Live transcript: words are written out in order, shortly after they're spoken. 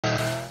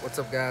What's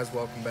up guys,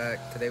 welcome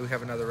back. Today we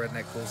have another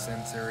Redneck Cool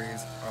Sim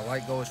series. Our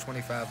like goal is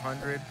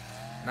 2,500.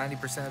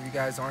 90% of you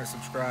guys aren't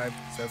subscribed,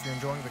 so if you're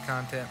enjoying the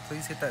content,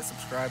 please hit that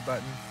subscribe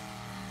button.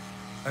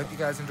 I hope you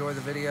guys enjoy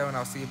the video, and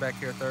I'll see you back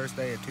here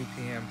Thursday at 2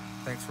 p.m.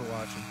 Thanks for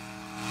watching.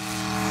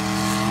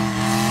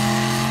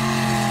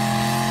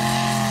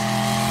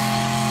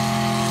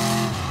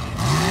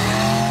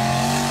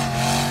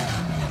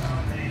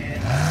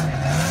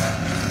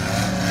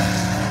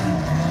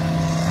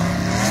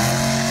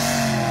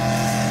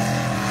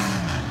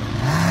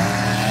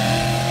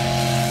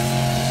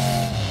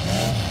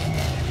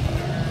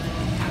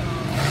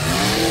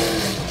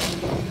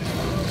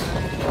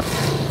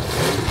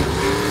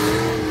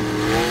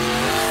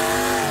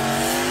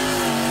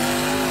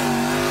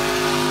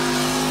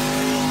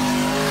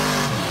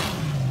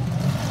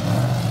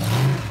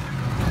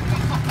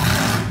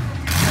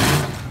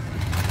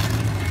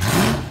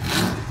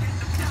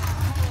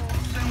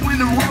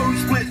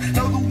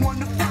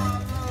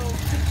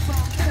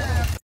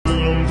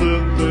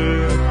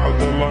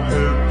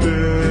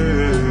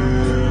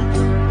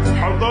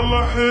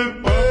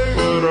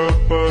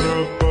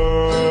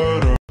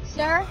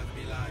 Sir,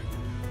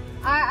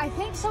 I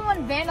think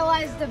someone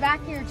vandalized the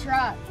back of your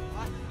truck.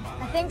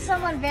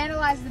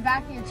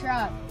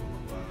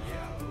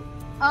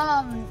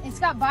 It's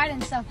got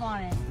Biden stuff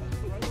on it.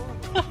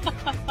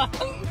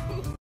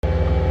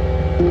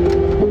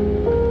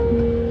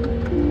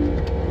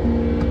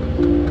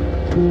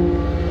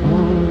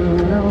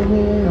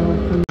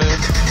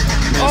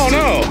 Oh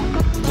no!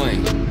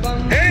 Clean.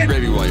 Hey!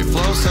 Baby, while you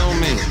floss on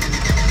me,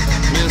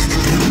 Mr.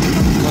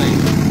 Clean.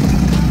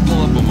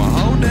 Pull up on my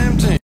whole damn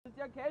team.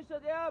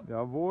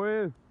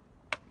 Jawohl.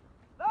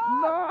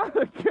 Na,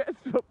 der Cash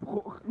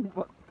verbrochen.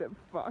 What the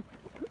fuck?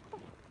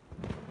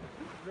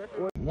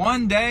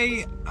 One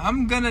day,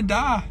 I'm gonna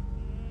die.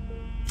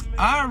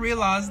 I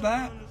realize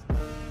that.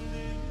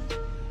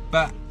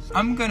 But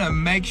I'm gonna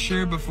make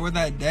sure before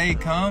that day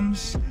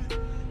comes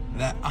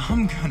that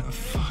I'm gonna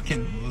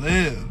fucking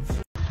live.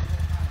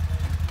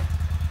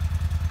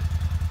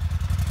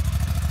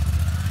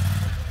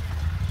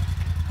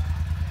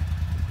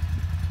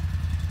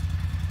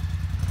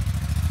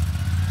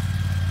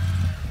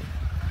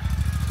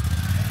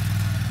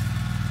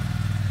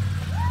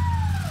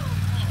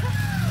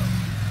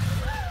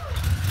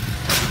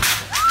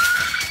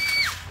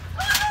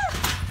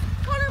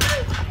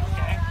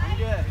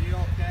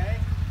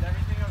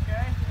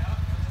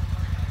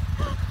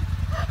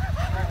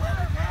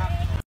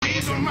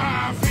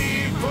 My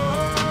people,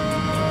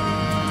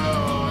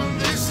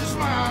 this is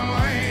my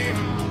land.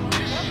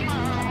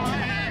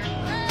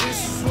 This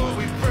is what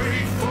we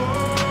pray for.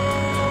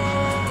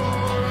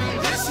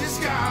 This is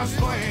God's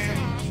plan.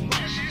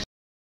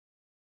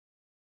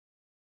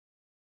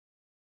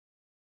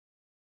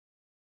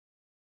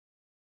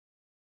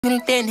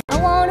 I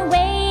wanna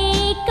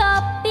wake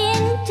up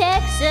in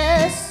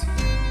Texas.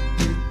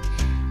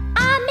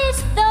 I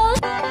miss those.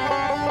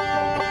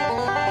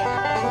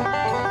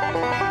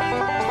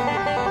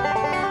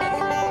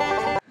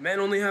 Men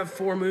only have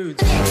 4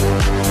 moods. Breaking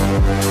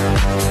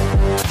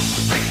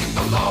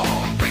the law,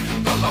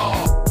 breaking the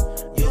law.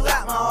 You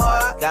got my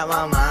heart, got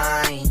my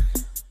mind.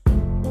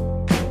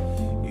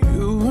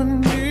 You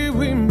and me,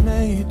 we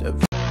made a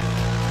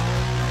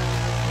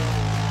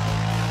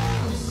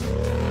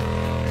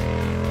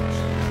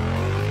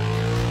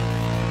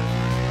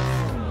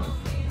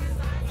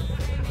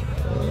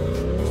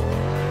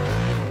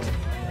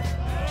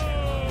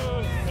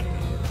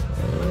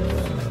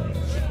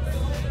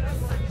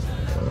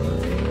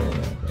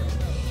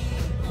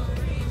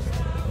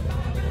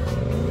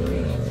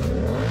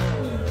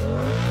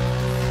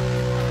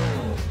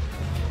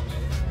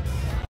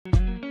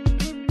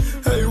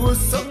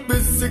What's up,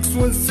 it's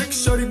 616,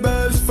 shorty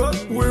bad as fuck.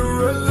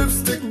 We're red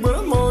lipstick, but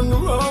I'm on the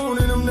road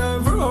and I'm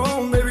never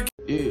home, baby.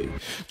 Yeah,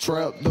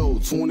 trap though,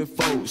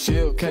 24,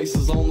 shell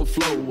cases on the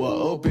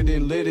floor. Up it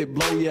and let it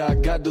blow, yeah, I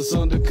got this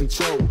under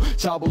control.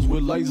 Choppers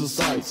with laser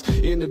sights,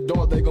 in the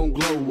dark they gon'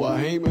 glow.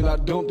 I aim and I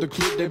dump the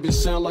clip, that bitch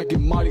sound like it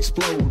might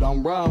explode.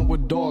 I'm riding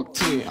with dark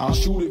tint, I'll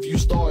shoot if you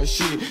start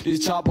shit.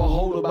 This chopper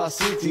hold about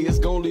 60, it's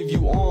gon' leave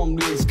you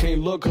armless.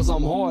 Can't look cause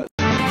I'm hard.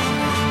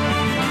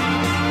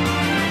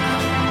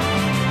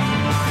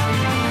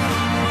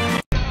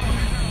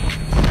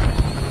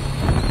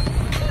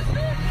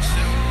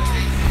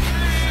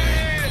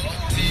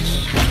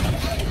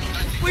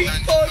 We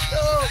fucked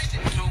up.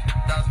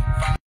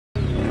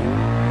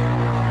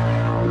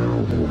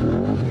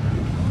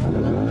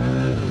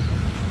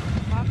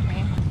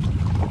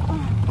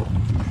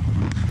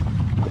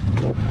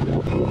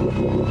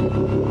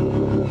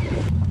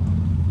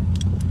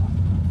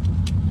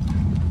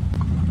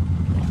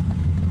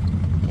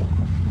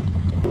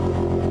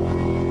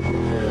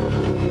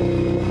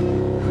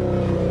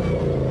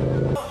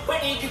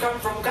 Where did you come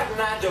from,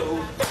 Catanado?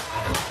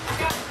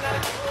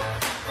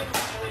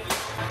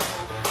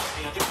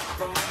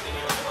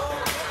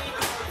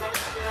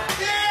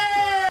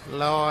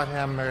 Lord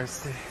have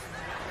mercy.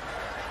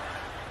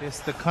 It's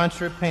the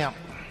country pimp.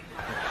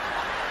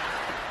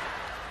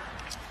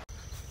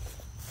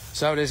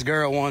 So this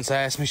girl once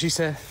asked me, she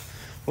said,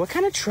 "What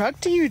kind of truck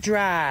do you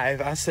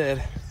drive?" I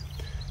said,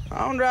 "I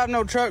don't drive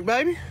no truck,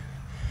 baby.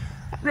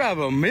 I drive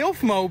a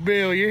MILF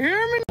mobile, you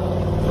hear me?"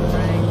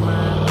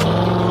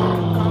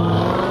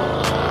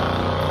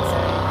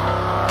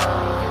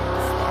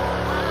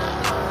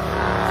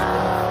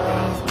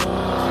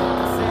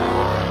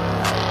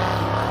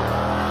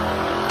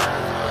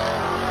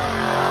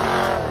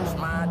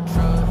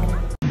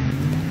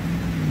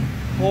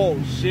 Oh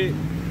shit.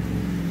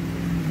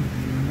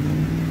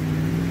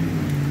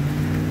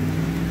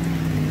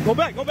 Go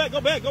back, go back,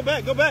 go back, go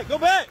back, go back, go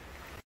back!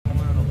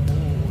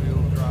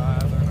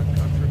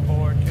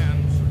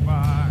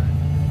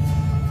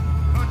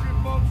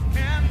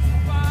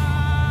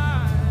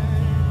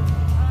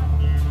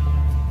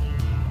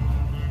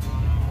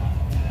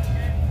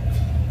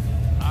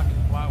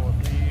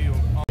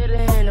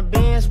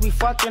 We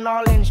fucking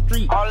all in the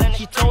street.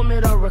 She told me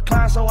to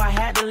recline, so I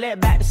had to let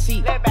back the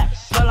seat.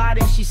 Fell out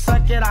and she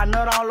sucked it, I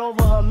nut all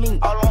over her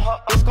meat.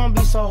 It's gonna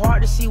be so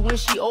hard to see when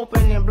she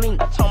open and blink.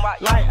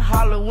 Like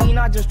Halloween,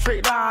 I just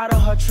tricked her out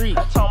of her tree.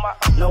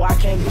 No, I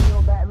can't be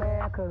your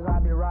Batman, cause I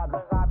be robbing.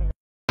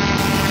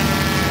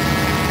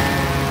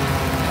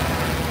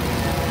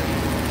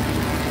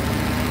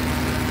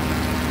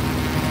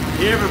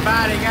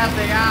 Everybody got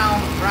their eye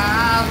on the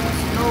prize,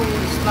 wants to know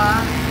what it's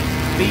like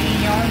to be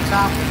on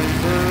top of the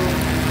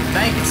world.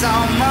 Think it's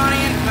all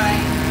money and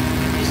fame,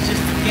 it's just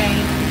a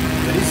game,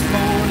 but it's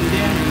more than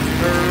them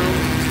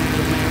girls. It's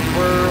a big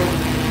world,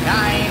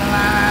 I ain't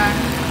lying.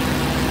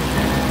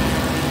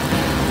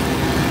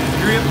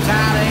 Grip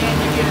tighter and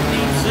you get a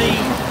deep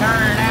sea,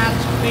 turn out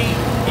your feet,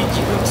 get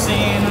your hooks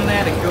in and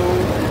let it go.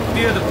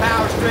 Feel the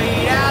power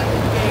straight out the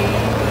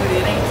gate, but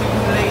it ain't too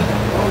late.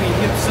 Roll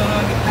your hips on,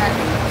 get back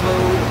in the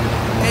flow.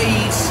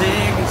 8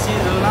 seconds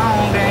is a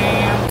long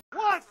damn.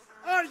 What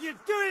are you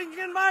doing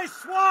in my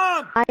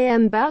swamp? I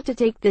am about to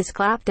take this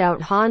clapped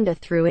out Honda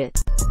through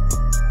it.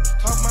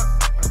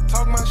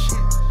 Talk my shit.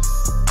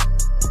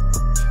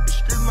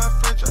 Excuse my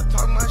French, I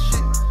talk my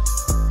shit.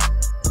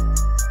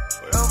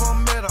 Wherever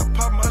I'm at, I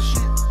pop my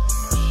shit.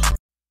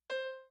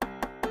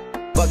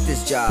 Fuck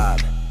this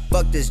job.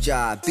 Fuck this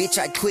job. Bitch,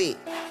 I quit.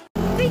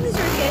 Things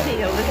are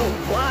getting a little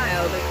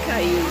wild at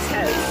Caillou's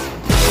house.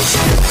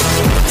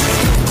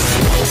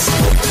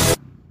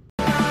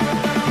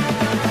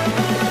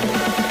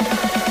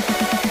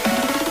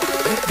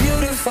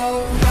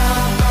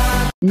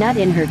 Nut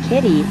in her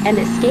kitty and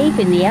escape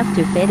in the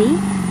F-250.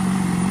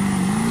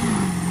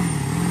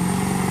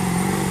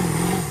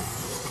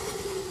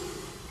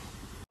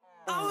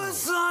 I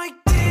was like,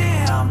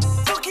 damn,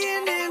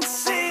 fucking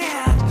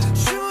insane.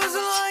 She was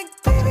like,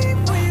 baby,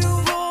 will you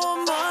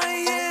hold my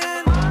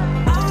hand?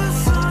 I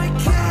was like,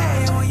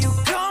 hey, will you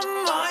come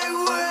my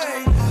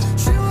way?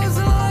 She was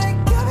like,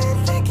 got me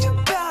thinking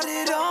about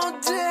it all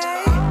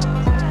day.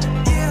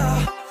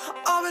 Yeah,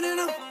 I've been in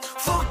a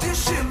fuck this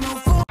shit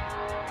move on.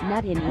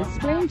 Nut in a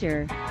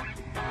stranger.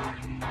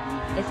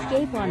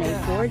 Escape on a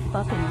Ford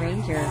fucking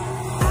Ranger.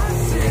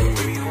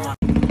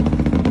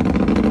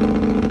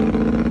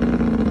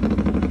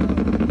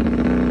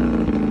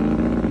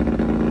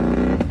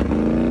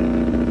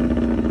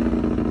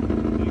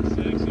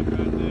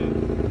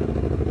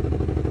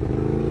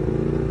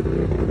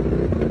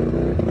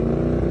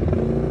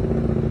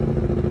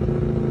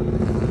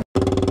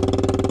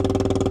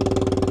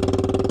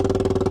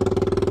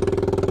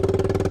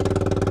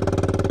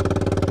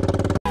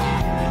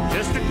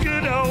 Just a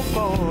good old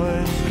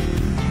boy,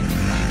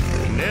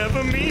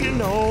 never meaning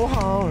no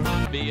harm.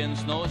 Being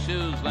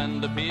snowshoes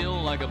lend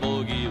appeal like a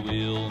bogey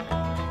wheel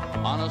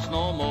on a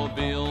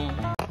snowmobile.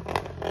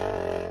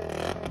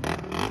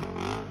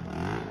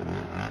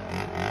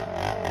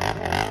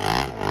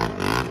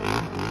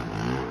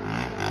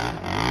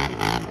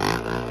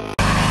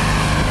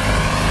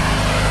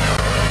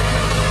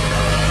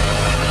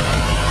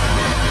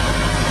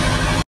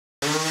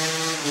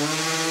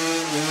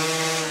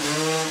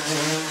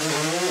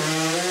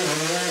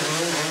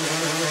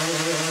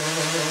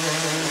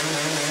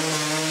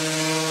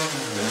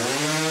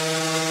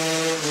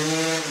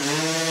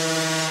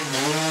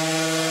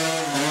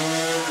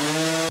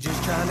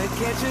 Just trying to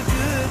catch a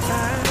good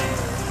time,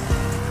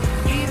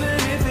 even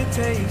if it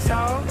takes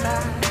all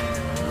night.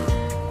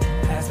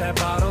 Pass that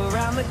bottle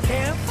around the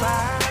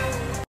campfire.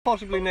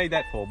 Possibly need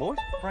that for, boys?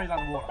 Breathe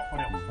underwater.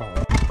 What else?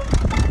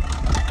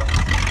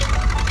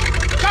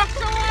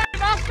 Chuck's away,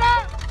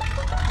 master!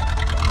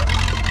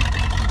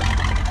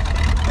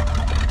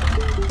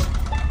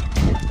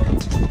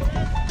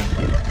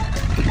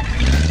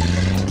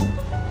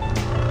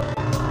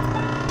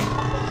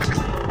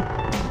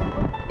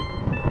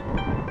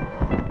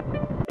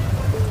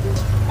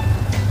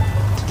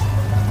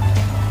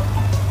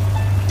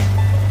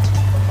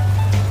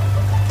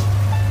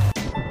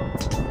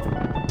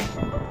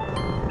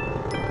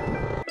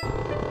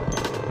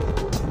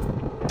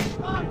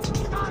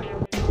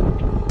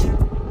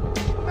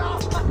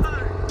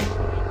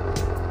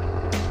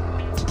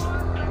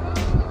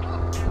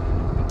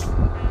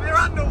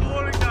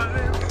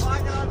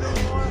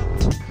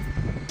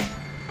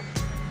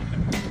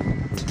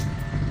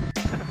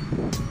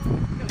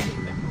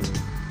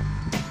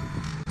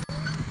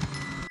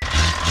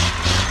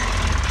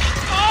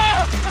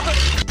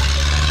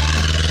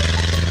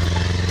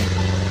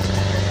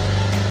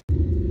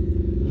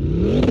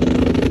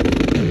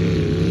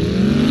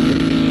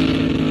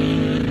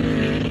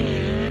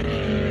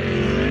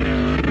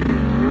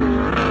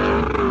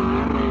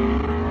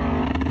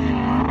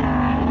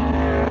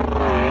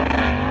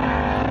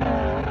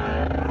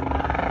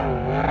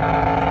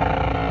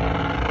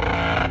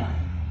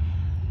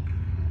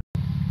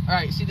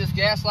 this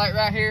gas light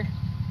right here.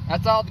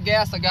 That's all the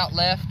gas I got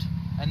left.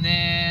 And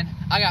then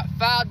I got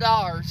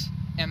 $5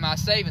 in my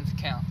savings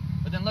account.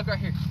 But then look right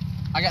here.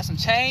 I got some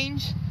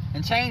change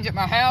at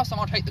my house. I'm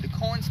gonna take to the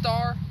Corn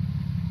Star,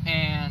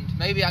 and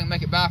maybe I can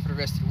make it by for the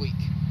rest of the week.